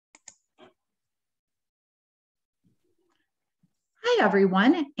Hi,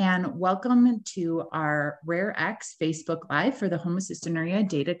 everyone, and welcome to our Rare X Facebook Live for the Homocystinuria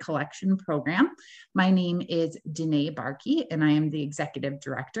Data Collection Program. My name is Danae Bartke, and I am the Executive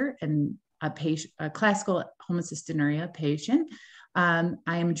Director and a classical homocystinuria patient. I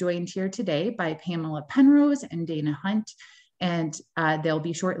am joined here today by Pamela Penrose and Dana Hunt, and they'll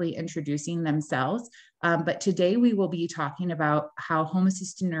be shortly introducing themselves. But today we will be talking about how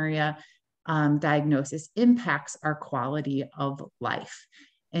homocystinuria diagnosis impacts our quality of life.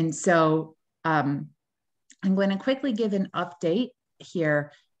 And so I'm going to quickly give an update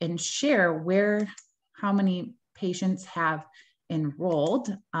here and share how many patients have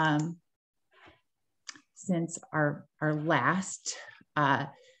enrolled since our last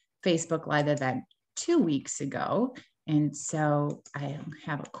Facebook Live event 2 weeks ago. And so I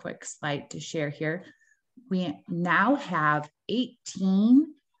have a quick slide to share here. We now have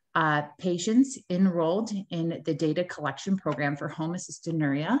 18 patients enrolled in the data collection program for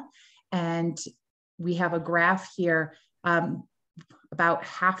homocystinuria. And we have a graph here. About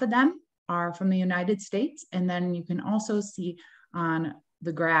half of them are from the United States. And then you can also see on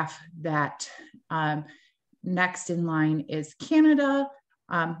the graph that next in line is Canada,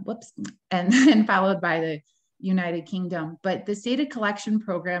 and then followed by the United Kingdom. But this data collection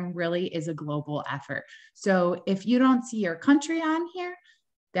program really is a global effort. So if you don't see your country on here,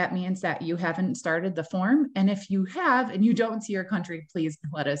 that means that you haven't started the form. And if you have and you don't see your country, please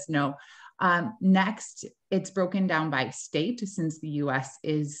let us know. Next, it's broken down by state since the US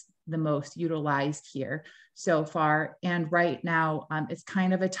is the most utilized here so far. And right now, it's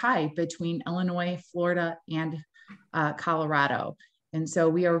kind of a tie between Illinois, Florida, and Colorado. And so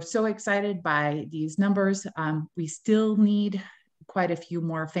we are so excited by these numbers. We still need quite a few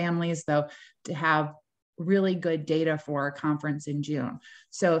more families, though, to have really good data for our conference in June.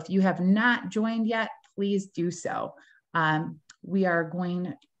 So if you have not joined yet, please do so. We are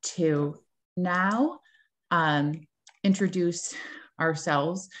going to now introduce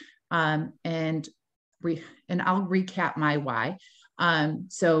ourselves and I'll recap my why.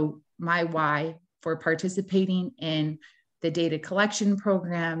 So my why for participating in the data collection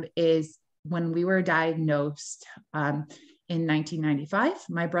program is when we were diagnosed in 1995,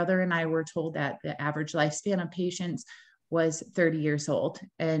 my brother and I were told that the average lifespan of patients was 30 years old.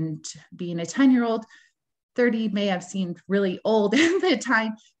 And being a 10-year-old, 30 may have seemed really old at the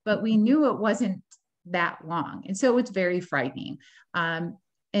time, but we knew it wasn't that long. And so it's very frightening. And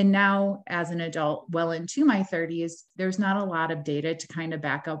now as an adult, well into my 30s, there's not a lot of data to kind of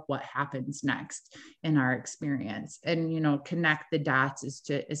back up what happens next in our experience and, connect the dots as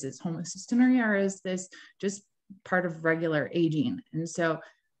to, is this homocystinuria or is this just part of regular aging? And so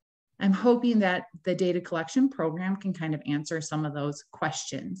I'm hoping that the data collection program can kind of answer some of those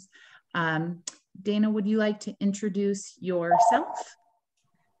questions. Dana, would you like to introduce yourself?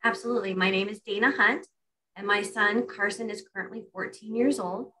 Absolutely. My name is Dana Hunt, and my son Carson is currently 14 years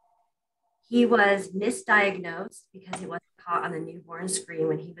old. He was misdiagnosed because he wasn't caught on the newborn screen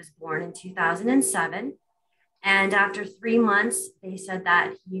when he was born in 2007. And after 3 months, they said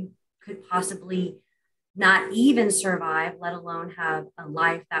that he could possibly not even survive, let alone have a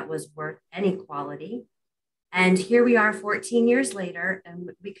life that was worth any quality. And here we are 14 years later,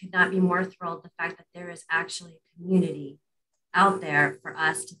 and we could not be more thrilled the fact that there is actually a community out there for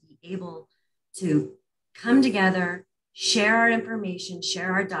us to be able to come together, share our information,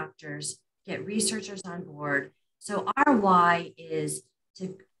 share our doctors, get researchers on board. So our why is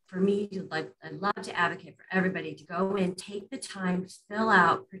for me, I'd love to advocate for everybody to go in, take the time, fill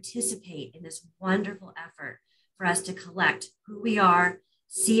out, participate in this wonderful effort for us to collect who we are,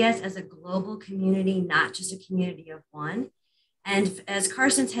 see us as a global community, not just a community of one. And as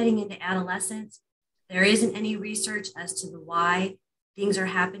Carson's heading into adolescence, there isn't any research as to the why things are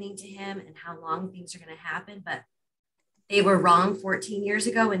happening to him and how long things are going to happen, but they were wrong 14 years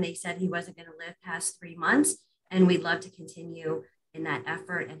ago when they said he wasn't going to live past 3 months. And we'd love to continue in that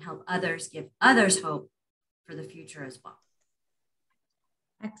effort and help others, give others hope for the future as well.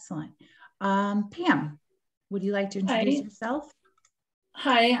 Excellent. Pam, would you like to introduce yourself?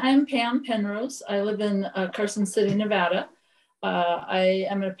 Hi, I'm Pam Penrose. I live in Carson City, Nevada. I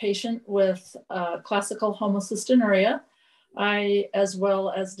am a patient with classical homocystinuria. As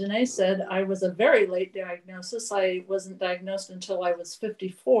well as Danae said, I was a very late diagnosis. I wasn't diagnosed until I was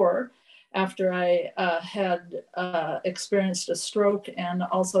 54 after I had experienced a stroke and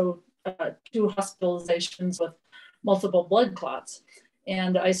also 2 hospitalizations with multiple blood clots.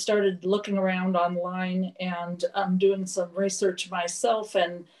 And I started looking around online and doing some research myself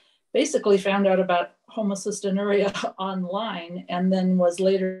and basically found out about homocystinuria online and then was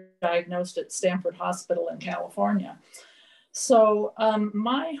later diagnosed at Stanford Hospital in California. So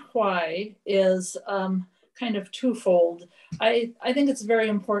my why is kind of twofold. I think it's very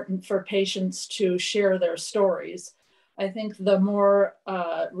important for patients to share their stories. I think the more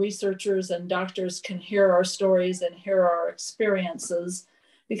researchers and doctors can hear our stories and hear our experiences,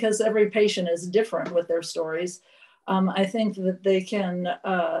 because every patient is different with their stories, I think that they can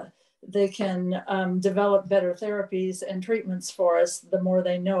develop better therapies and treatments for us the more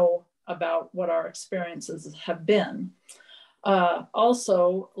they know about what our experiences have been.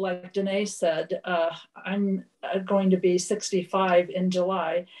 Also, like Danae said, I'm going to be 65 in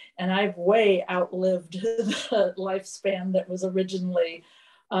July, and I've way outlived the lifespan that was originally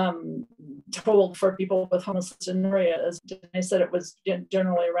told for people with homocystinuria. As Danae said, it was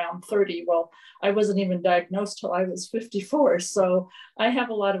generally around 30. Well, I wasn't even diagnosed till I was 54. So I have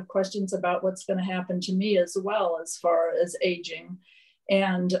a lot of questions about what's going to happen to me as well as far as aging.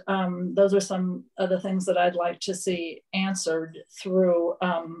 And those are some of the things that I'd like to see answered through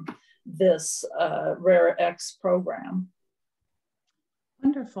this Rare X program.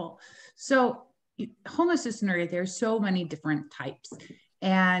 Wonderful. So homocystinuria, there's so many different types.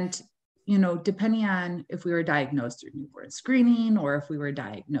 And, you know, depending on if we were diagnosed through newborn screening or if we were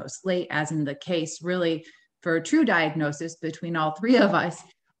diagnosed late, as in the case really for a true diagnosis between all three of us,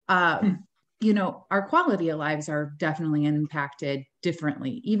 you know, our quality of lives are definitely impacted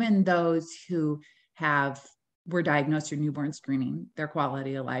differently. Even those who were diagnosed through newborn screening, their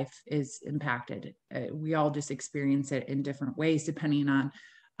quality of life is impacted. We all just experience it in different ways, depending on,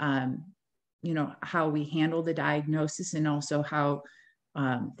 you know, how we handle the diagnosis and also how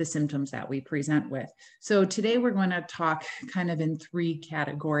the symptoms that we present with. So today we're going to talk kind of in three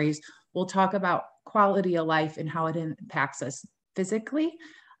categories. We'll talk about quality of life and how it impacts us physically.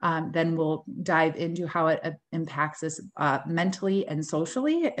 Then we'll dive into how it impacts us mentally and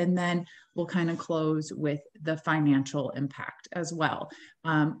socially. And then we'll kind of close with the financial impact as well.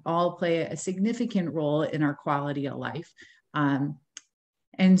 All play a significant role in our quality of life.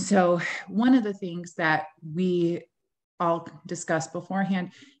 And so one of the things that we all discussed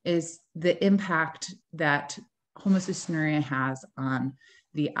beforehand is the impact that homocystinuria has on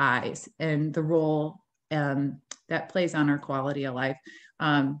the eyes and the role that plays on our quality of life.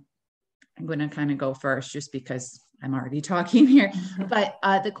 I'm going to kind of go first just because I'm already talking here, but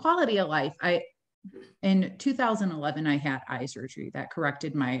the quality of life, in 2011, I had eye surgery that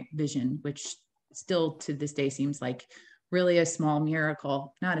corrected my vision, which still to this day seems like really a small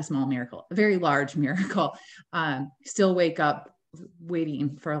miracle, not a small miracle, a very large miracle. Still wake up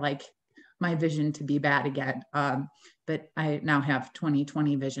waiting for like my vision to be bad again. But I now have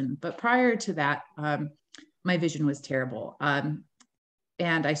 20/20 vision. But prior to that, my vision was terrible.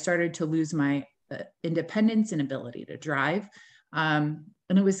 And I started to lose my independence and ability to drive. And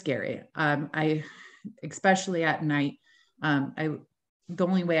it was scary. Especially at night, the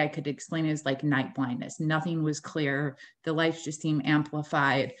only way I could explain it is like night blindness. Nothing was clear. The lights just seemed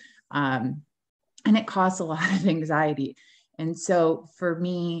amplified. And it caused a lot of anxiety. And so for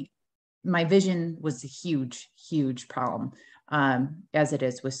me, my vision was a huge, huge problem, as it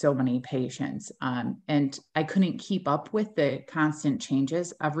is with so many patients. And I couldn't keep up with the constant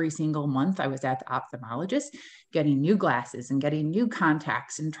changes. Every single month I was at the ophthalmologist getting new glasses and getting new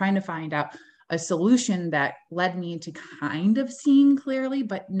contacts and trying to find out a solution that led me to kind of seeing clearly,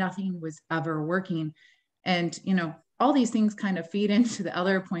 but nothing was ever working. And, you know, all these things kind of feed into the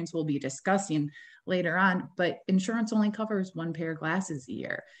other points we'll be discussing later on, but insurance only covers one pair of glasses a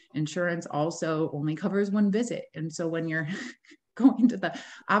year. Insurance also only covers one visit. And so when you're going to the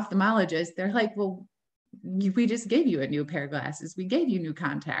ophthalmologist, they're like, well, we just gave you a new pair of glasses. We gave you new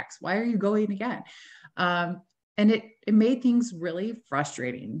contacts. Why are you going again? And it made things really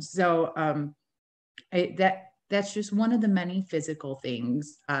frustrating. So that's just one of the many physical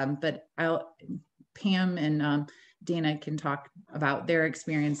things. But Pam and Dana can talk about their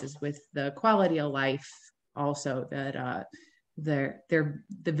experiences with the quality of life also that the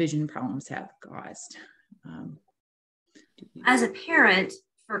vision problems have caused. As a parent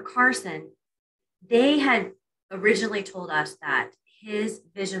for Carson, they had originally told us that his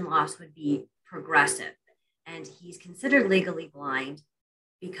vision loss would be progressive, and he's considered legally blind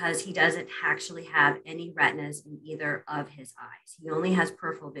because he doesn't actually have any retinas in either of his eyes. He only has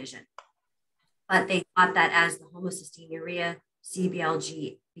peripheral vision. But they thought that as the homocystinuria,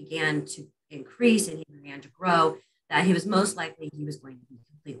 CBLG began to increase and he began to grow, that he was most likely he was going to be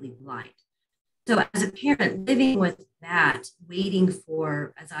completely blind. So as a parent living with that, waiting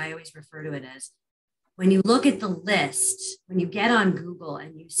for, as I always refer to it as, when you look at the list, when you get on Google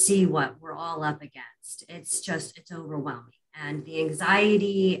and you see what we're all up against, it's overwhelming. And the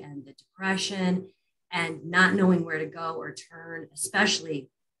anxiety and the depression and not knowing where to go or turn, especially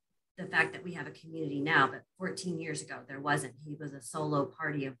the fact that we have a community now, but 14 years ago, there wasn't. He was a solo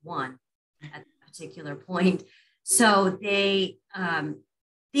party of one at a particular point. So they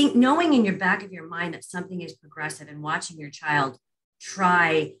think, knowing in your back of your mind that something is progressive and watching your child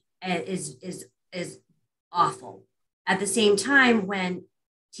try is awful. At the same time, when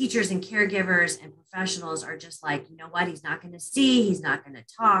teachers and caregivers and professionals are just like, you know what, he's not going to see, he's not going to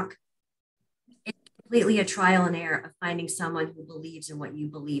talk. It's completely a trial and error of finding someone who believes in what you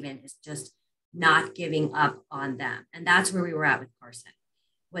believe in, is just not giving up on them. And that's where we were at with Carson.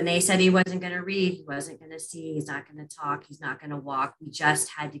 When they said he wasn't going to read, he wasn't going to see, he's not going to talk, he's not going to walk, we just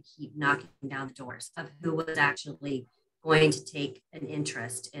had to keep knocking down the doors of who was actually going to take an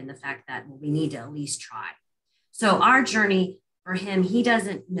interest in the fact that, well, we need to at least try. So our journey for him, he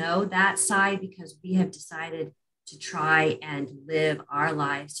doesn't know that side, because we have decided to try and live our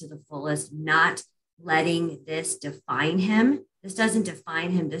lives to the fullest, not letting this define him. This doesn't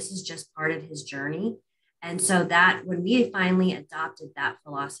define him. This is just part of his journey. And so that when we finally adopted that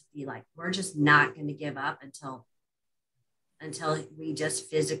philosophy, like, we're just not going to give up until we just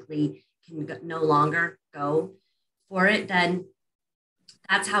physically can no longer go for it, then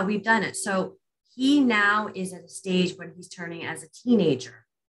that's how we've done it. So he now is at a stage when he's turning as a teenager,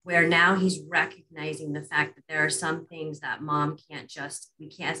 where now he's recognizing the fact that there are some things that we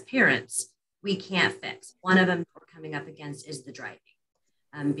can't, as parents, we can't fix. One of them we're coming up against is the driving.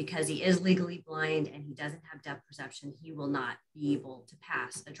 Because he is legally blind and he doesn't have depth perception, he will not be able to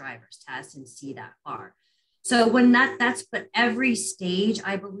pass a driver's test and see that far. So but every stage,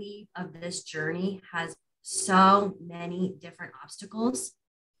 I believe, of this journey has so many different obstacles.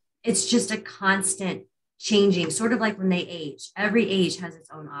 It's just a constant changing, sort of like when they age. Every age has its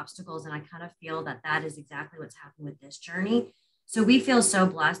own obstacles. And I kind of feel that that is exactly what's happened with this journey. So we feel so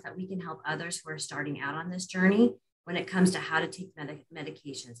blessed that we can help others who are starting out on this journey when it comes to how to take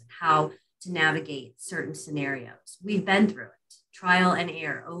medications and how to navigate certain scenarios. We've been through it, trial and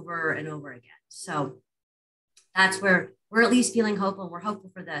error, over and over again. So that's where we're at least feeling hopeful. We're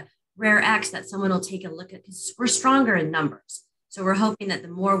hopeful for the rare X that someone will take a look at, because we're stronger in numbers. So we're hoping that the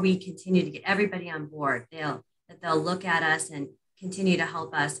more we continue to get everybody on board, they'll look at us and continue to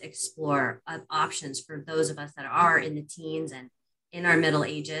help us explore options for those of us that are in the teens and in our middle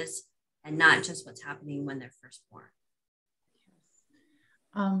ages, and not just what's happening when they're first born.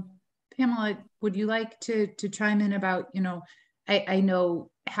 Pamela, would you like to chime in about, I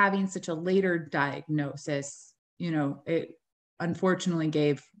know having such a later diagnosis, it unfortunately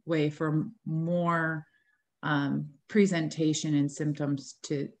gave way for more presentation and symptoms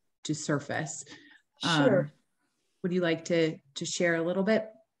to surface. Sure. Would you like to share a little bit?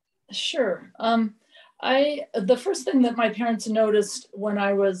 Sure. The first thing that my parents noticed when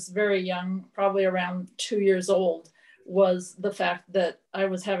I was very young, probably around 2 years old, was the fact that I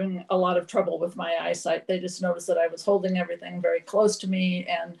was having a lot of trouble with my eyesight. They just noticed that I was holding everything very close to me,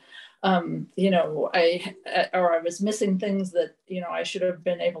 and I was missing things that I should have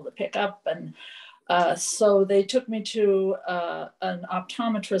been able to pick up, and so they took me to an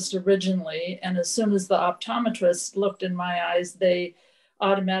optometrist originally, and as soon as the optometrist looked in my eyes, they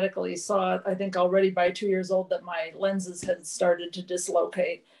automatically saw it, I think already by 2 years old, that my lenses had started to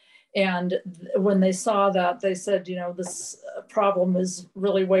dislocate. And when they saw that, they said, this problem is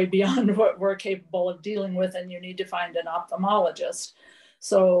really way beyond what we're capable of dealing with, and you need to find an ophthalmologist.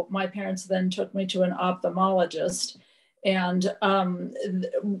 So my parents then took me to an ophthalmologist, and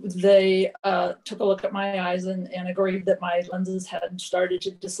they took a look at my eyes and agreed that my lenses had started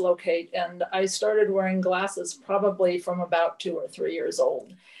to dislocate. And I started wearing glasses probably from about 2 or 3 years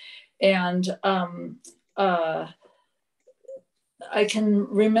old. And I can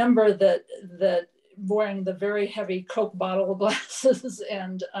remember that wearing the very heavy Coke bottle glasses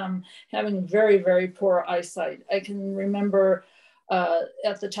and having very, very poor eyesight. I can remember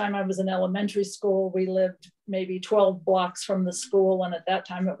at the time I was in elementary school, we lived maybe 12 blocks from the school. And at that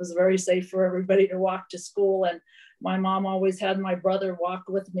time it was very safe for everybody to walk to school. And my mom always had my brother walk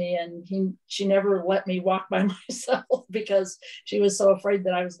with me, and she never let me walk by myself because she was so afraid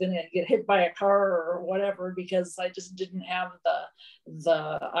that I was going to get hit by a car or whatever, because I just didn't have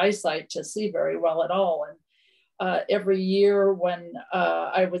the eyesight to see very well at all. And every year when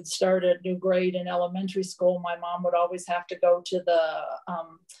I would start a new grade in elementary school, my mom would always have to go to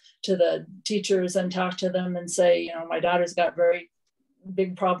the teachers and talk to them and say, my daughter's got very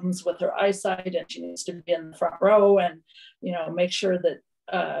big problems with her eyesight and she needs to be in the front row, and make sure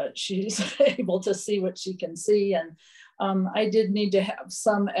that she's able to see what she can see. And I did need to have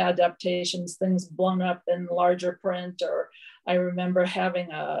some adaptations, things blown up in larger print, or I remember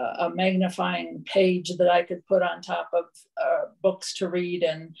having a magnifying page that I could put on top of books to read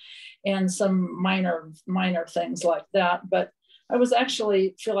and some minor things like that. But I was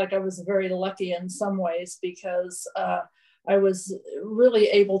actually feel like I was very lucky in some ways because I was really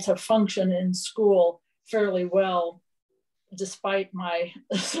able to function in school fairly well, despite my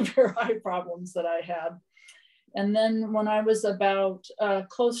severe eye problems that I had. And then when I was about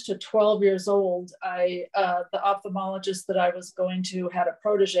close to 12 years old, the ophthalmologist that I was going to had a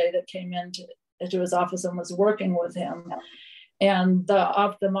protege that came into his office and was working with him. And the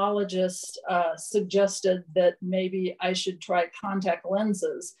ophthalmologist suggested that maybe I should try contact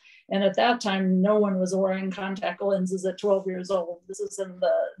lenses. And at that time, no one was wearing contact lenses at 12 years old. This is in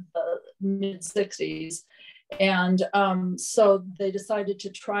the mid 60s. And so they decided to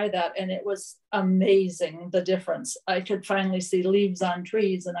try that, and it was amazing, the difference. I could finally see leaves on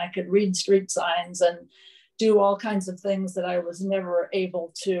trees, and I could read street signs and do all kinds of things that I was never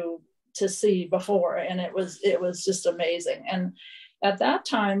able to see before. And it was just amazing. And at that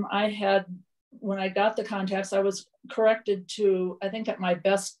time, when I got the contacts, I was corrected to, I think, at my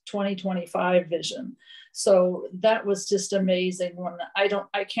best 20/25 vision. So that was just amazing. When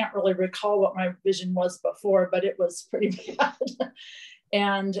I can't really recall what my vision was before, but it was pretty bad.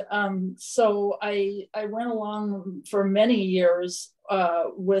 And so I went along for many years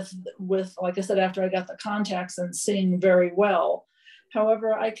with, like I said, after I got the contacts and seeing very well.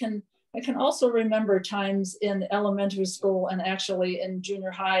 However, I can also remember times in elementary school and actually in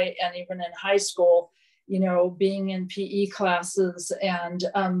junior high and even in high school, being in PE classes and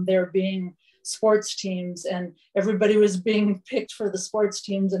there being sports teams, and everybody was being picked for the sports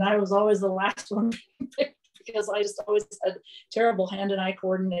teams, and I was always the last one being picked because I just always had terrible hand and eye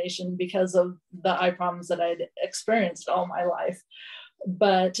coordination because of the eye problems that I'd experienced all my life.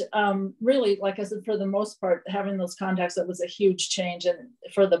 But really, like I said, for the most part, having those contacts, that was a huge change and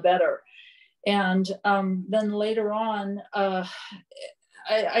for the better. And then later on,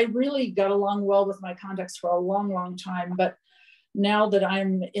 I really got along well with my contacts for a long time. But now that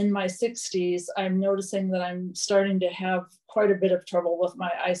I'm in my 60s, I'm noticing that I'm starting to have quite a bit of trouble with my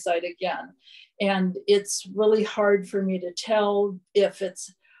eyesight again. And it's really hard for me to tell if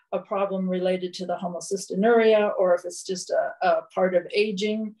it's a problem related to the homocystinuria or if it's just a part of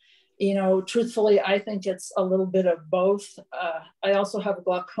aging. Truthfully, I think it's a little bit of both. I also have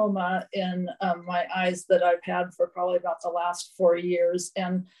glaucoma in my eyes that I've had for probably about the last 4 years.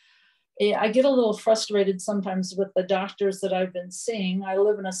 And I get a little frustrated sometimes with the doctors that I've been seeing. I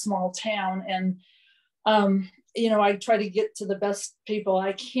live in a small town, and I try to get to the best people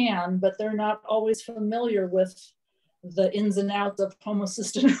I can, but they're not always familiar with the ins and outs of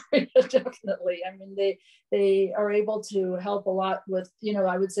homocystinuria. Definitely. I mean, they are able to help a lot with,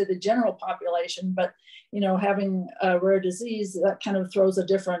 I would say the general population, but having a rare disease, that kind of throws a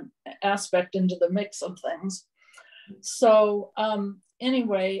different aspect into the mix of things. So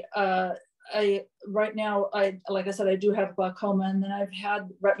anyway, right now, like I said, I do have glaucoma, and then I've had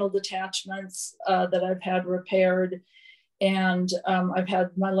retinal detachments that I've had repaired, and I've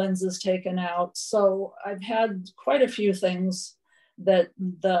had my lenses taken out. So I've had quite a few things that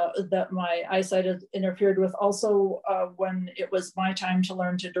my eyesight has interfered with. Also, when it was my time to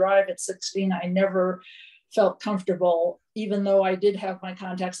learn to drive at 16, I never felt comfortable, even though I did have my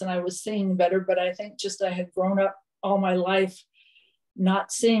contacts and I was seeing better. But I think just I had grown up all my life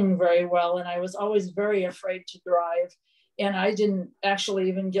not seeing very well, and I was always very afraid to drive. And I didn't actually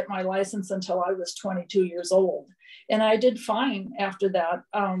even get my license until I was 22 years old. And I did fine after that.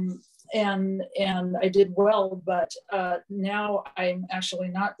 And I did well, but now I'm actually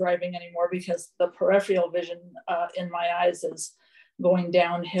not driving anymore because the peripheral vision in my eyes is going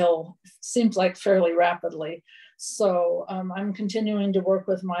downhill, seems like fairly rapidly. So I'm continuing to work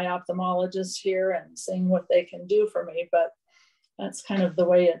with my ophthalmologist here and seeing what they can do for me. But that's kind of the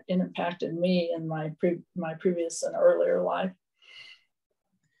way it impacted me in my previous and earlier life.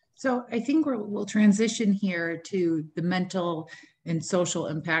 So I think we'll transition here to the mental and social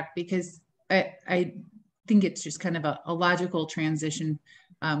impact, because I think it's just kind of a logical transition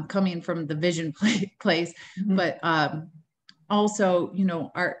coming from the vision place, mm-hmm. But also,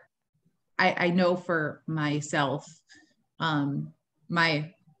 I know for myself,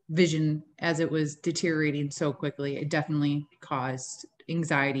 my vision, as it was deteriorating so quickly, it definitely caused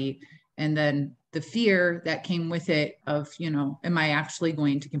anxiety. And then the fear that came with it of, am I actually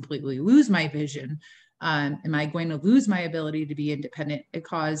going to completely lose my vision? Am I going to lose my ability to be independent? It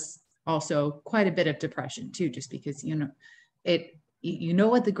caused also quite a bit of depression too, just because,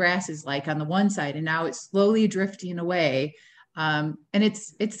 what the grass is like on the one side, and now it's slowly drifting away. And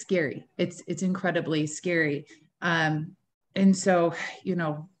it's scary. It's incredibly scary. And so,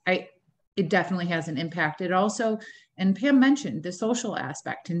 it definitely has an impact. It also, and Pam mentioned the social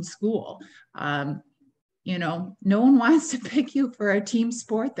aspect in school. No one wants to pick you for a team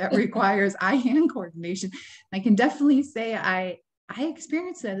sport that requires eye-hand coordination. I can definitely say I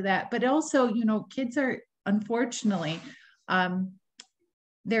experienced that, but also, kids are, unfortunately,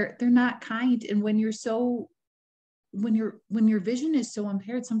 they're not kind. And when your vision is so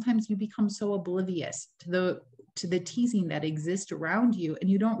impaired, sometimes you become so oblivious to the teasing that exists around you, and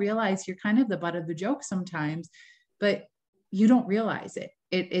you don't realize you're kind of the butt of the joke sometimes, but you don't realize it.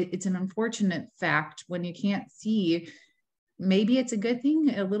 It's an unfortunate fact when you can't see. Maybe it's a good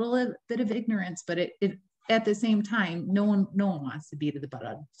thing, a little bit of ignorance, but it at the same time, no one wants to be the butt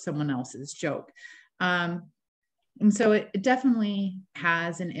of someone else's joke. And so it definitely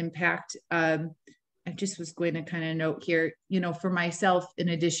has an impact. I just was going to kind of note here, for myself, in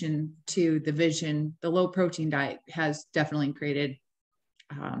addition to the vision, the low protein diet has definitely created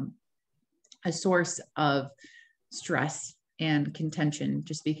a source of stress and contention,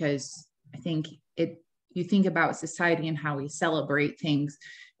 just because I think you think about society and how we celebrate things,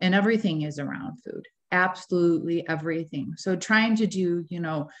 and everything is around food, absolutely everything. So trying to do,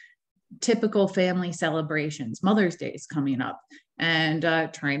 typical family celebrations, Mother's Day is coming up, and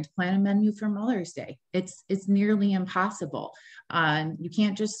trying to plan a menu for Mother's Day. It's nearly impossible. You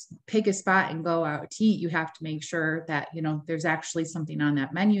can't just pick a spot and go out to eat. You have to make sure that, there's actually something on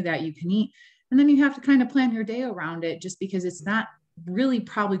that menu that you can eat. And then you have to kind of plan your day around it, just because it's not really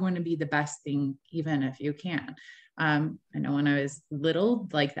probably going to be the best thing, even if you can. I know when I was little,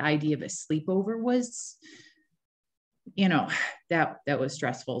 like the idea of a sleepover was, that was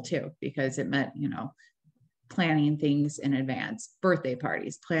stressful too, because it meant, planning things in advance, birthday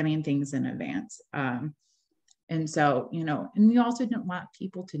parties, planning things in advance. And so, and you also didn't want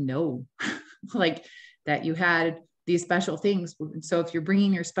people to know like that you had these special things. So if you're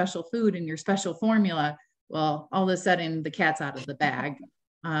bringing your special food and your special formula, well, all of a sudden the cat's out of the bag.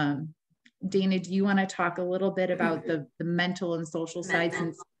 Dana, do you want to talk a little bit about the mental and social side,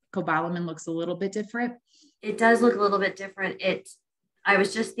 since cobalamin looks a little bit different? It does look a little bit different. I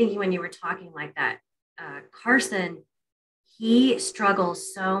was just thinking when you were talking like that, Carson, he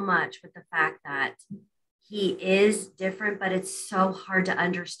struggles so much with the fact that he is different, but it's so hard to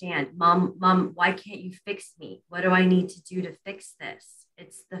understand. Mom, why can't you fix me? What do I need to do to fix this?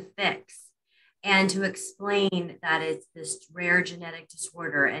 It's the fix. And to explain that it's this rare genetic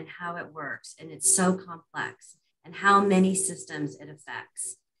disorder and how it works, and it's so complex, and how many systems it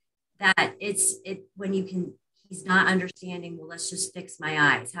affects, that he's not understanding, well, let's just fix my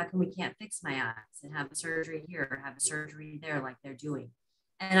eyes. How come we can't fix my eyes and have a surgery here or have a surgery there like they're doing?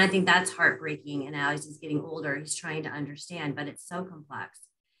 And I think that's heartbreaking. And as he's getting older, he's trying to understand, but it's so complex.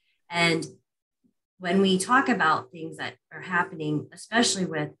 And when we talk about things that are happening, especially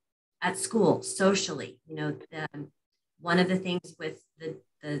at school, socially, one of the things with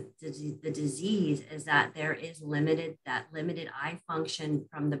the disease is that there is limited eye function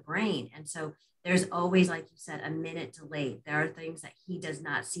from the brain. And so there's always, like you said, a minute delayed. There are things that he does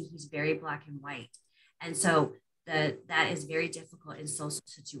not see. He's very black and white. And so that is very difficult in social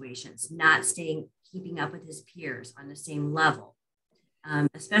situations, not keeping up with his peers on the same level,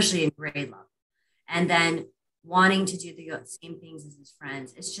 especially in grade level. And then wanting to do the same things as his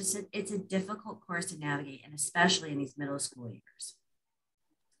friends. It's a difficult course to navigate, and especially in these middle school years.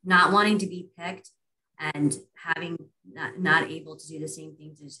 Not wanting to be picked and having not able to do the same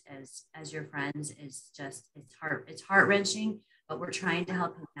things as your friends is just, it's heart-wrenching, but we're trying to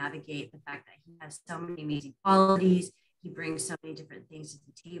help him navigate the fact that he has so many amazing qualities. He brings so many different things to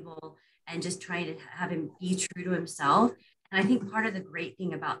the table, and just trying to have him be true to himself. And I think part of the great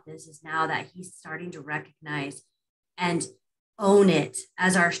thing about this is now that he's starting to recognize and own it,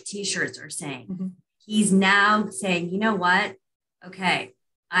 as our t-shirts are saying. Mm-hmm. He's now saying, you know what? Okay,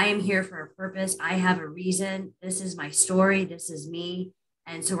 I am here for a purpose. I have a reason. This is my story. This is me.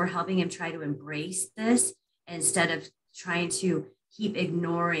 And so we're helping him try to embrace this instead of trying to keep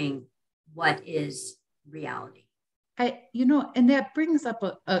ignoring what is reality. And that brings up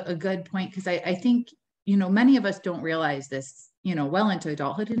a good point, because I think, many of us don't realize this, well into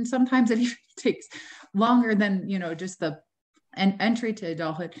adulthood. And sometimes it even takes longer than, just an entry to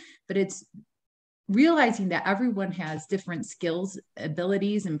adulthood. But it's realizing that everyone has different skills,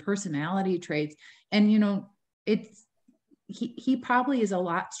 abilities, and personality traits. And, he probably is a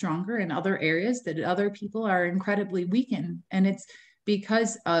lot stronger in other areas that other people are incredibly weak in. And it's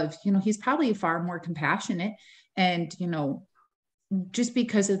because of, he's probably far more compassionate, and, just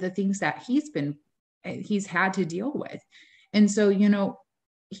because of the things that he's had to deal with. And so,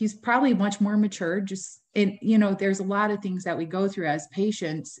 he's probably much more mature, just there's a lot of things that we go through as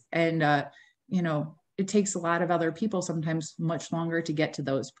patients, and, it takes a lot of other people sometimes much longer to get to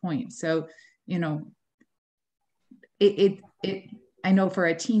those points. So, I know for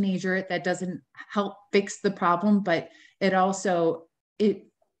a teenager that doesn't help fix the problem, but it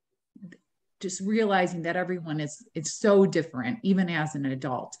just realizing that everyone it's so different, even as an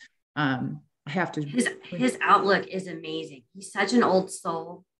adult. I have to. His outlook is amazing. He's such an old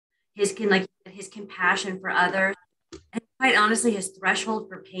soul. His compassion for others, and quite honestly, his threshold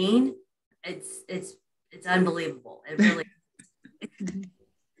for pain, it's unbelievable. It really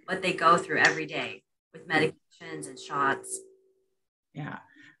what they go through every day with medications and shots. Yeah,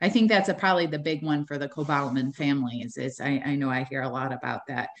 I think that's probably the big one for the Cobalamin family. I know I hear a lot about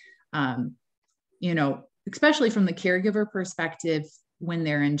that. Especially from the caregiver perspective, when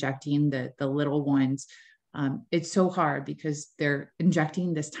they're injecting the little ones, it's so hard because they're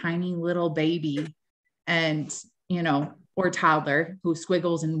injecting this tiny little baby, and or toddler who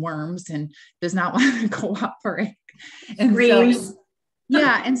squiggles and worms and does not want to cooperate. And Screams.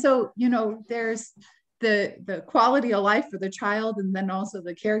 So there's the quality of life for the child, and then also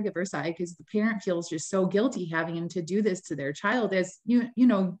the caregiver side, because the parent feels just so guilty having to do this to their child, as you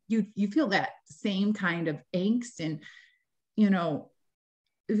feel that same kind of angst, and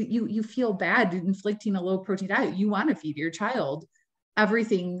you feel bad inflicting a low protein diet. You want to feed your child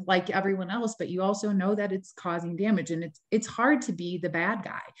everything like everyone else, but you also know that it's causing damage, and it's hard to be the bad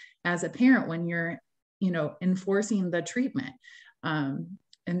guy as a parent when you're enforcing the treatment. And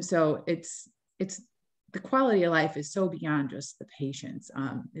so it's the quality of life is so beyond just the patients.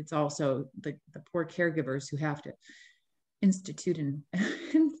 It's also the poor caregivers who have to institute and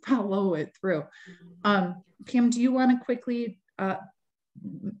follow it through. Pam, do you want to quickly,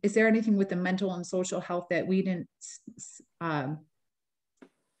 is there anything with the mental and social health that we didn't?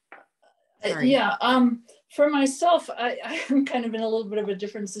 For myself, I'm kind of in a little bit of a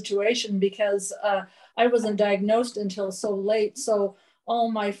different situation because I wasn't diagnosed until so late. So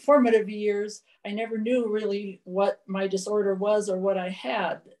all my formative years, I never knew really what my disorder was or what I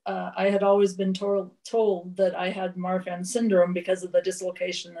had. I had always been told that I had Marfan syndrome because of the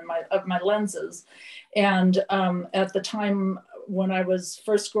dislocation of my lenses. And at the time when I was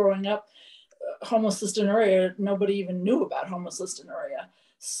first growing up, homocystinuria, nobody even knew about homocystinuria.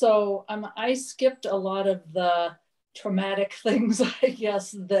 So I skipped a lot of the traumatic things, I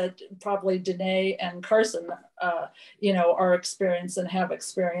guess, that probably Danae and Carson, are experienced and have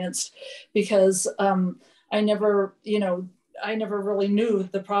experienced, because I never really knew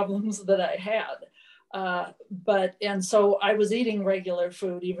the problems that I had. And so I was eating regular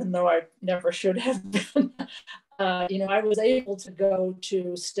food, even though I never should have been. I was able to go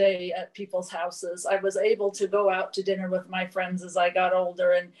to stay at people's houses. I was able to go out to dinner with my friends as I got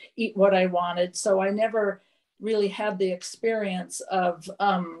older and eat what I wanted. So I never really had the experience of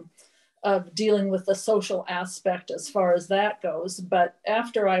dealing with the social aspect as far as that goes. But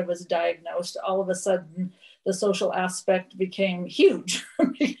after I was diagnosed, all of a sudden, the social aspect became huge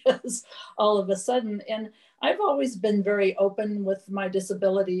because all of a sudden, and I've always been very open with my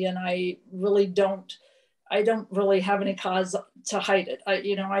disability, and I don't really have any cause to hide it.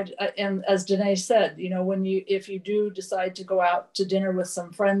 And as Danae said, if you do decide to go out to dinner with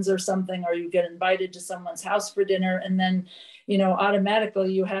some friends or something, or you get invited to someone's house for dinner, and then,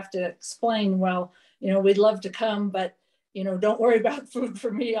 automatically you have to explain, well, we'd love to come, but, don't worry about food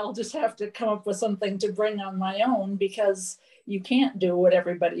for me. I'll just have to come up with something to bring on my own, because you can't do what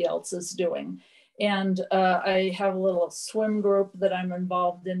everybody else is doing. And I have a little swim group that I'm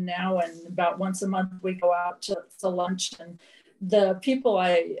involved in now, and about once a month we go out to lunch. And the people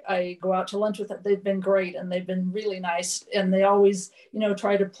I go out to lunch with, they've been great, and they've been really nice. And they always,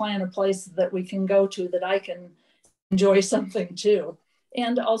 try to plan a place that we can go to that I can enjoy something too.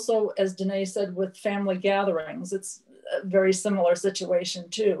 And also, as Danae said, with family gatherings, it's a very similar situation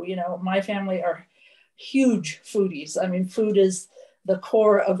too. My family are huge foodies. I mean, food is the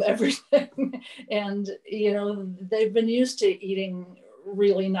core of everything. And, they've been used to eating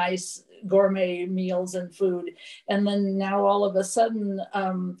really nice gourmet meals and food. And then now all of a sudden,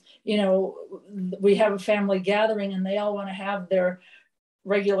 we have a family gathering and they all want to have their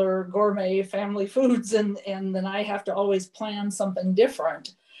regular gourmet family foods. And then I have to always plan something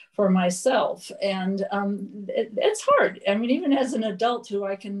different for myself. And it's hard. I mean, even as an adult who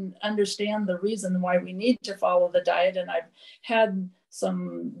I can understand the reason why we need to follow the diet. And I've had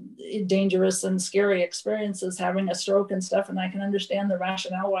some dangerous and scary experiences having a stroke and stuff. And I can understand the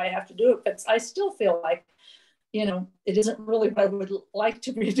rationale why I have to do it. But I still feel like, it isn't really what I would like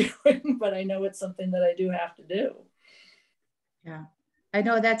to be doing, but I know it's something that I do have to do. Yeah, I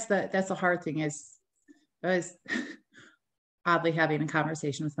know that's the hard thing is I was oddly having a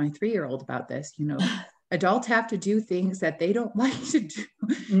conversation with my 3-year-old about this. Adults have to do things that they don't like to do.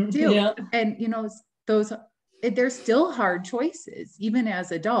 Yeah. And, they're still hard choices, even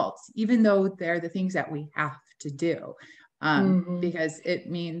as adults, even though they're the things that we have to do, because it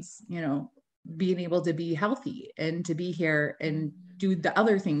means, being able to be healthy and to be here and do the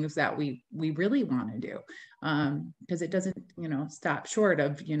other things that we really want to do. Because it doesn't, stop short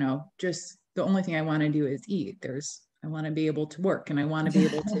of, just the only thing I want to do is eat. I want to be able to work, and I want to be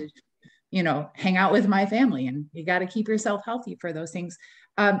able to, hang out with my family, and you got to keep yourself healthy for those things.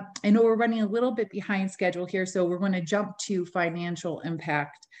 I know we're running a little bit behind schedule here, so we're going to jump to financial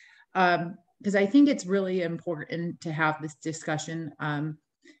impact, because I think it's really important to have this discussion.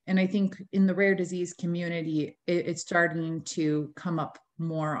 And I think in the rare disease community, it's starting to come up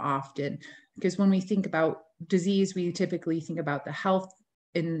more often, because when we think about disease, we typically think about the health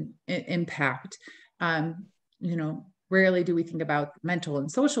impact. Rarely do we think about mental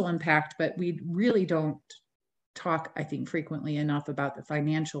and social impact, but we really don't talk, I think, frequently enough about the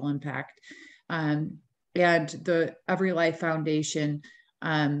financial impact. And the Every Life Foundation,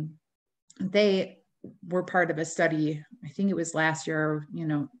 they were part of a study, I think it was last year,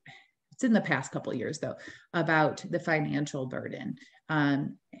 it's in the past couple of years though, about the financial burden.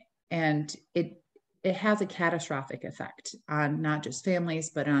 And it has a catastrophic effect on not just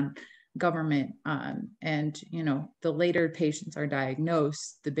families, but on government. And the later patients are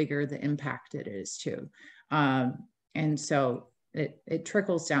diagnosed, the bigger the impact it is too. And so it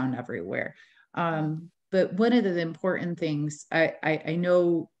trickles down everywhere. But one of the important things I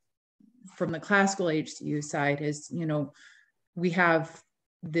know from the classical HCU side is, we have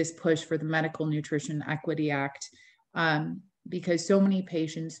this push for the Medical Nutrition Equity Act, because so many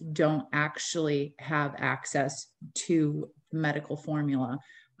patients don't actually have access to medical formula,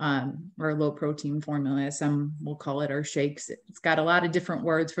 or low protein formula, some will call it, or shakes. It's got a lot of different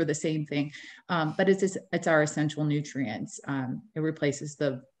words for the same thing, but it's our essential nutrients. It replaces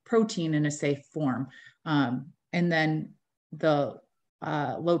the protein in a safe form, and then the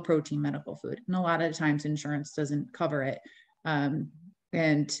low protein medical food. And a lot of times insurance doesn't cover it.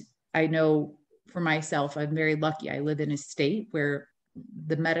 And I know for myself, I'm very lucky. I live in a state where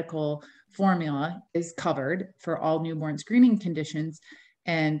the medical formula is covered for all newborn screening conditions.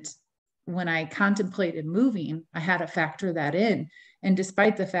 And when I contemplated moving, I had to factor that in. And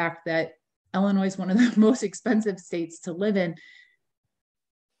despite the fact that Illinois is one of the most expensive states to live in,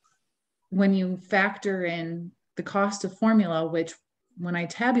 when you factor in the cost of formula, which when I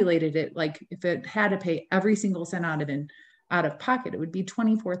tabulated it, like if it had to pay every single cent out of pocket, it would be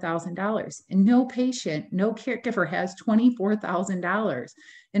 $24,000. And no patient, no caregiver has $24,000.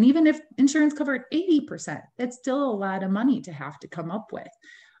 And even if insurance covered 80%, that's still a lot of money to have to come up with.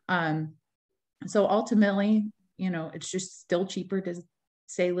 So ultimately, it's just still cheaper to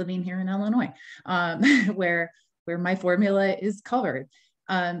stay living here in Illinois, where my formula is covered.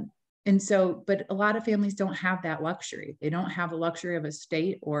 And so, but a lot of families don't have that luxury. They don't have the luxury of a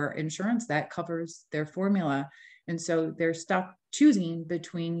state or insurance that covers their formula. And so they're stuck choosing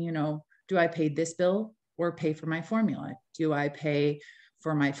between, do I pay this bill or pay for my formula? Do I pay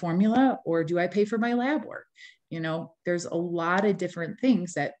for my formula or do I pay for my lab work? There's a lot of different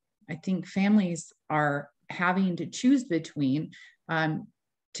things that I think families are having to choose between, to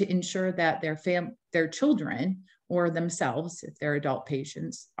ensure that their children or themselves, if they're adult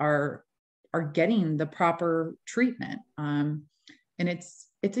patients, are getting the proper treatment. And it's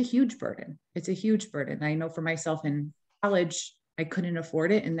a huge burden. It's a huge burden. I know for myself in college, I couldn't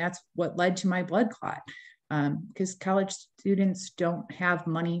afford it. And that's what led to my blood clot, because college students don't have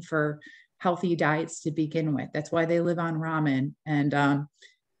money for healthy diets to begin with. That's why they live on ramen. And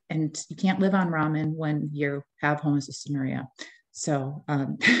you can't live on ramen when you have homocystinuria. So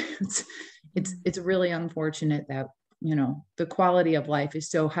it's really unfortunate that, the quality of life is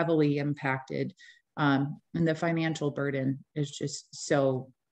so heavily impacted, and the financial burden is just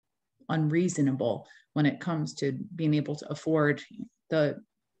so unreasonable when it comes to being able to afford the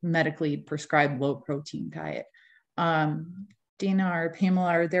medically prescribed low protein diet. Dana or Pamela,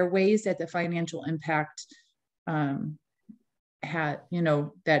 are there ways that the financial impact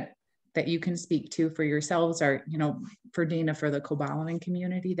that you can speak to for yourselves, or, for Dana, for the cobalamin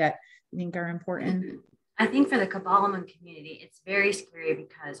community, that you think are important? I think for the cobalamin community, it's very scary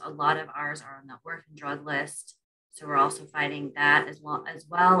because a lot of ours are on the orphan drug list. So we're also fighting that, as well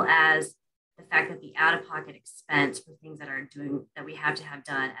as the fact that the out-of-pocket expense for things that we have to have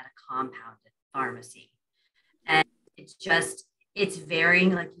done at a compounded pharmacy. And it's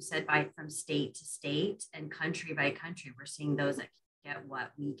varying, like you said, from state to state and country by country. We're seeing those that get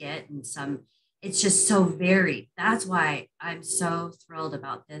what we get, and some it's just so varied. That's why I'm so thrilled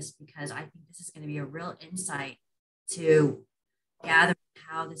about this, because I think this is going to be a real insight to gather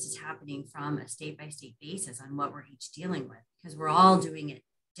how this is happening from a state-by-state basis on what we're each dealing with, because we're all doing it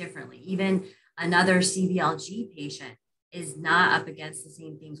differently. Even another CBLG patient is not up against the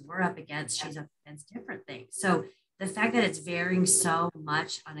same things we're up against. She's up against different things. So the fact that it's varying so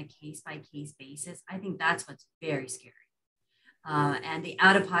much on a case-by-case basis, I think that's what's very scary. And the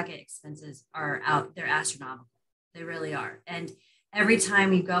out-of-pocket expenses they're astronomical. They really are. And every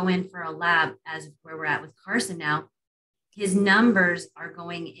time you go in for a lab, as where we're at with Carson now, his numbers are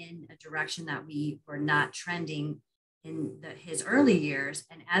going in a direction that we were not trending in his early years.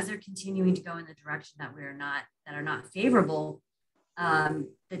 And as they're continuing to go in the direction that are not favorable,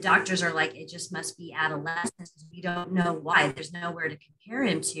 the doctors are like, it just must be adolescence. We don't know why. There's nowhere to compare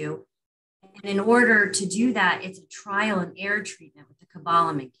him to. And in order to do that, it's a trial and error treatment with the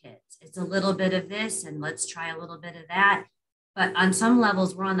cobalamin kids. It's a little bit of this, and let's try a little bit of that. But on some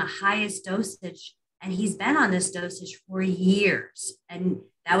levels, we're on the highest dosage, and he's been on this dosage for years. And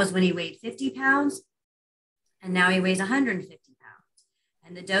that was when he weighed 50 pounds, and now he weighs 150 pounds.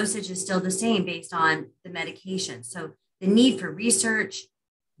 And the dosage is still the same based on the medication. So the need for research,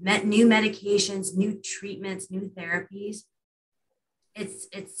 new medications, new treatments, new therapies,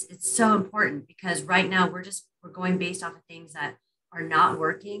 it's so important, because right now we're going based off of things that are not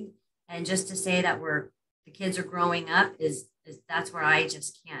working. And just to say that the kids are growing up is that's where I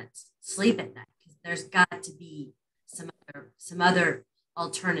just can't sleep at night, because there's got to be some other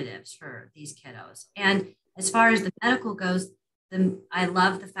alternatives for these kiddos. And as far as the medical goes, I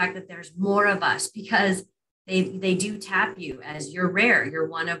love the fact that there's more of us, because they do tap you as you're rare. You're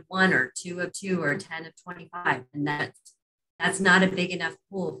 1 of 1 or 2 of 2 or 10 of 25. And that's not a big enough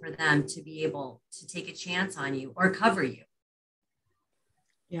pool for them to be able to take a chance on you or cover you.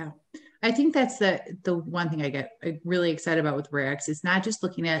 Yeah, I think that's the one thing I get really excited about with RareX. It's not just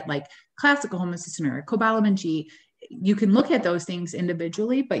looking at like classical homocystinuria, cobalamin G. You can look at those things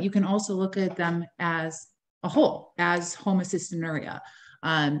individually, but you can also look at them as a whole, as homocystinuria.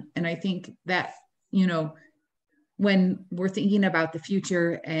 And I think that, when we're thinking about the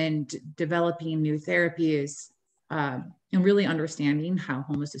future and developing new therapies, and really understanding how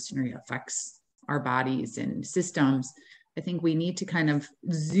homocystinuria affects our bodies and systems, I think we need to kind of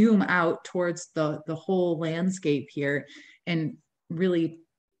zoom out towards the whole landscape here and really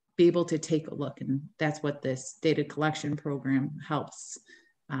be able to take a look. And that's what this data collection program helps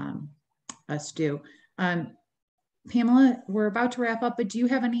us do. Pamela, we're about to wrap up, but do you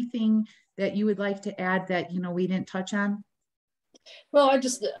have anything that you would like to add that, we didn't touch on? Well, I'll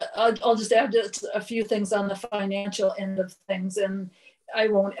just add a few things on the financial end of things, and I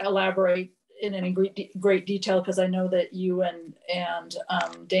won't elaborate in any great detail, because I know that you and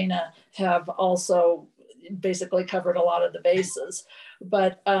Dana have also basically covered a lot of the bases.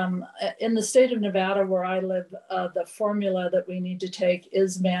 But in the state of Nevada, where I live, the formula that we need to take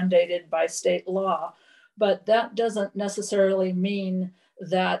is mandated by state law, but that doesn't necessarily mean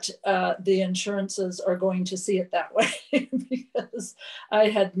that the insurances are going to see it that way, because I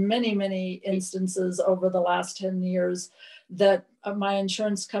had many instances over the last 10 years that my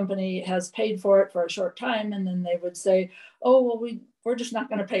insurance company has paid for it for a short time, and then they would say, oh, well, we're just not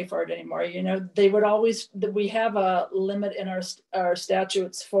going to pay for it anymore. They would always, we have a limit in our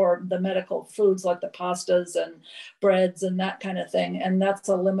statutes for the medical foods, like the pastas and breads and that kind of thing. And that's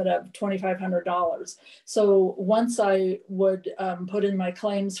a limit of $2,500. So once I would put in my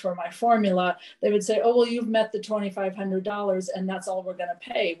claims for my formula, they would say, oh, well, you've met the $2,500 and that's all we're going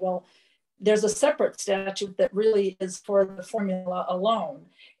to pay. Well, there's a separate statute that really is for the formula alone.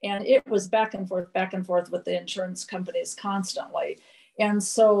 And it was back and forth with the insurance companies constantly. And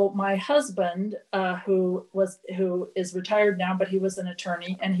so my husband, who is retired now, but he was an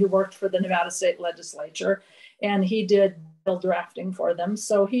attorney and he worked for the Nevada State Legislature, and he did bill drafting for them.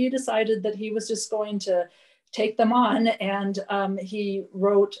 So he decided that he was just going to take them on, and he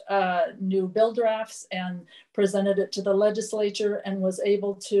wrote new bill drafts and presented it to the legislature, and was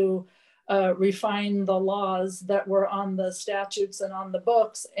able to refine the laws that were on the statutes and on the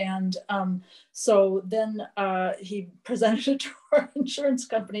books. And so then he presented it to our insurance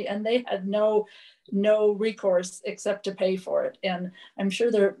company, and they had no recourse except to pay for it. And I'm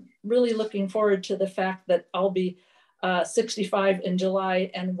sure they're really looking forward to the fact that I'll be 65 in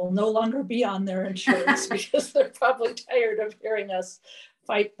July and will no longer be on their insurance, because they're probably tired of hearing us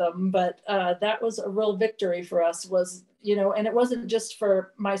fight them, but that was a real victory for us, was, you know, and it wasn't just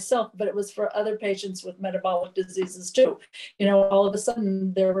for myself, but it was for other patients with metabolic diseases too. You know, all of a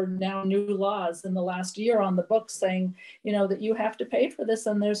sudden there were now new laws in the last year on the books saying, you know, that you have to pay for this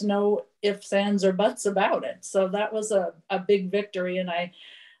and there's no ifs, ands, or buts about it. So that was a big victory. And I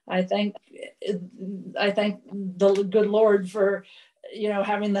thank the good Lord for, you know,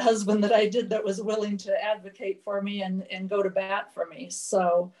 having the husband that I did that was willing to advocate for me and go to bat for me.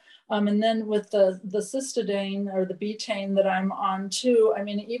 So, and then with the Cystadane or the betaine that I'm on too, I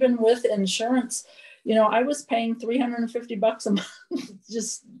mean, even with insurance, you know, I was paying $350 a month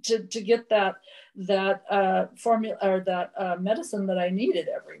just to get that formula or that medicine that I needed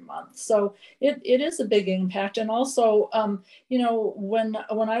every month. So it is a big impact. And also, you know, when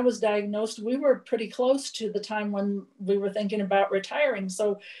I was diagnosed, we were pretty close to the time when we were thinking about retiring.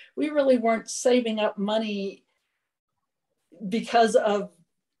 So we really weren't saving up money because of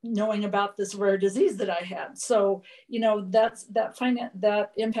knowing about this rare disease that I had. So, you know,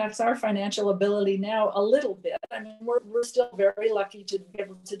 that impacts our financial ability now a little bit. I mean, we're still very lucky to be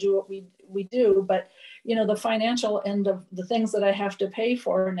able to do what we do, but, you know, the financial end of the things that I have to pay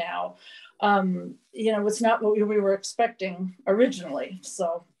for now, you know, it's not what we were expecting originally.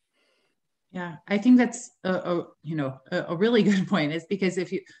 So. Yeah, I think that's a really good point, is because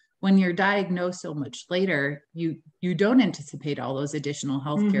when you're diagnosed so much later, you don't anticipate all those additional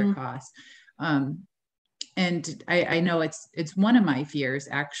healthcare costs. And I know it's one of my fears,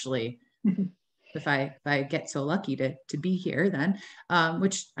 actually, if I get so lucky to be here then,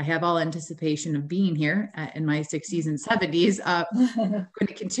 which I have all anticipation of being here in my 60s and 70s, going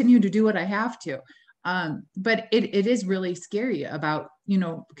to continue to do what I have to. But it is really scary about, you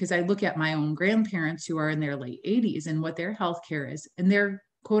know, because I look at my own grandparents who are in their late 80s and what their healthcare is, and they're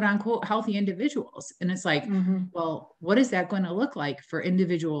quote unquote healthy individuals. And it's like, well, what is that going to look like for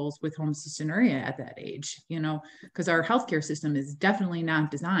individuals with homocystinuria at that age? You know, because our healthcare system is definitely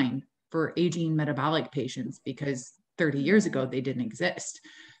not designed for aging metabolic patients, because 30 years ago they didn't exist.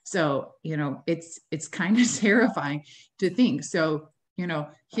 So, you know, it's kind of terrifying to think. So, you know,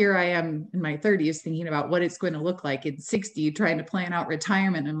 here I am in my 30s thinking about what it's going to look like in 60, trying to plan out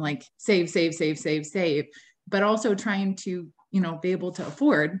retirement. I'm like, save, but also trying to, you know, be able to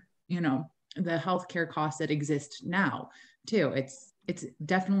afford, you know, the healthcare costs that exist now too. It's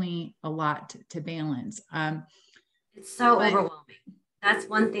definitely a lot to balance. It's so overwhelming. That's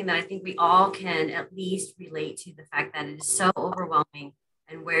one thing that I think we all can at least relate to, the fact that it is so overwhelming.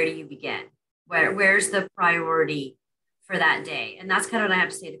 And where do you begin? Where's the priority for that day? And that's kind of what I have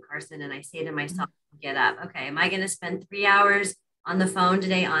to say to Carson. And I say to myself, get up. Okay, am I going to spend 3 hours on the phone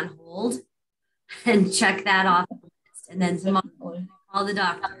today on hold and check that off the list? And then tomorrow call the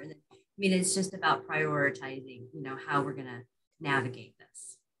doctor. And then, I mean, it's just about prioritizing, you know, how we're going to navigate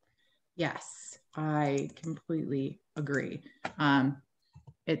this. Yes, I completely agree.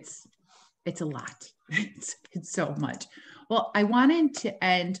 It's a lot. It's so much. Well, I wanted to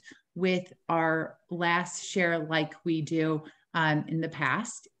end with our last share, like we do in the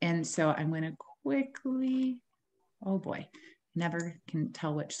past. And so I'm going to quickly, oh boy, never can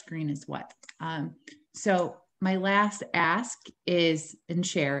tell which screen is what. So my last ask is, and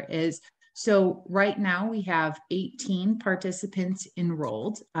share is, so right now we have 18 participants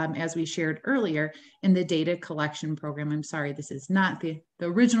enrolled, as we shared earlier, in the data collection program. I'm sorry, this is not the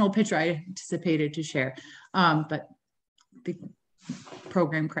original picture I anticipated to share, but the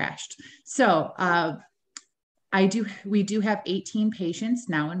program crashed. So we do have 18 patients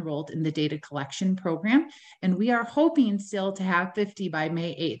now enrolled in the data collection program, and we are hoping still to have 50 by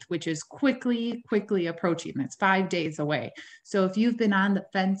May 8th, which is quickly approaching. That's 5 days away. So if you've been on the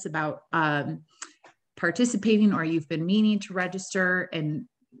fence about participating, or you've been meaning to register, and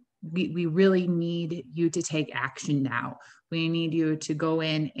we really need you to take action now. We need you to go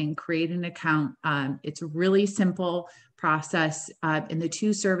in and create an account. It's a really simple process. And the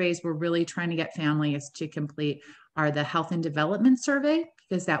 2 surveys we're really trying to get families to complete are the health and development survey,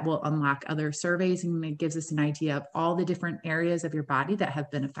 because that will unlock other surveys and it gives us an idea of all the different areas of your body that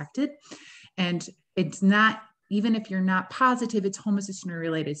have been affected. And it's not, even if you're not positive it's homocystinuria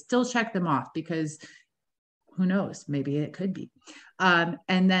related, still check them off, because who knows, maybe it could be.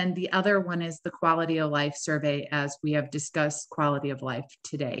 And then the other one is the quality of life survey, as we have discussed quality of life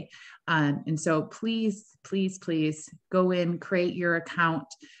today. And so please go in, create your account,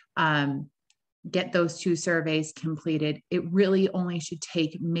 get those 2 surveys completed. It really only should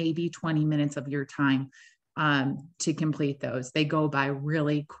take maybe 20 minutes of your time to complete those. They go by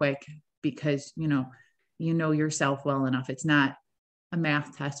really quick, because you know yourself well enough. It's not a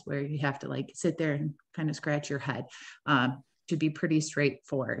math test where you have to like sit there and kind of scratch your head. should be pretty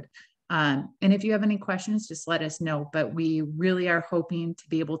straightforward. And if you have any questions, just let us know. But we really are hoping to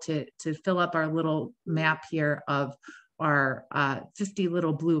be able to fill up our little map here of our 50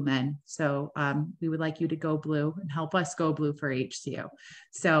 little blue men. So we would like you to go blue and help us go blue for HCO.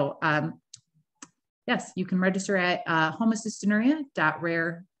 So yes, you can register at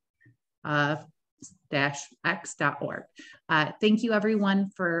homocystinuria.rare-x.org. Thank you everyone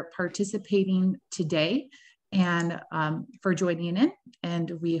for participating today and for joining in.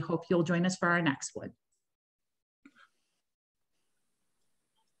 And we hope you'll join us for our next one.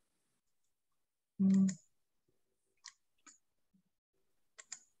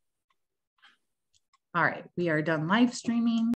 All right, we are done live streaming.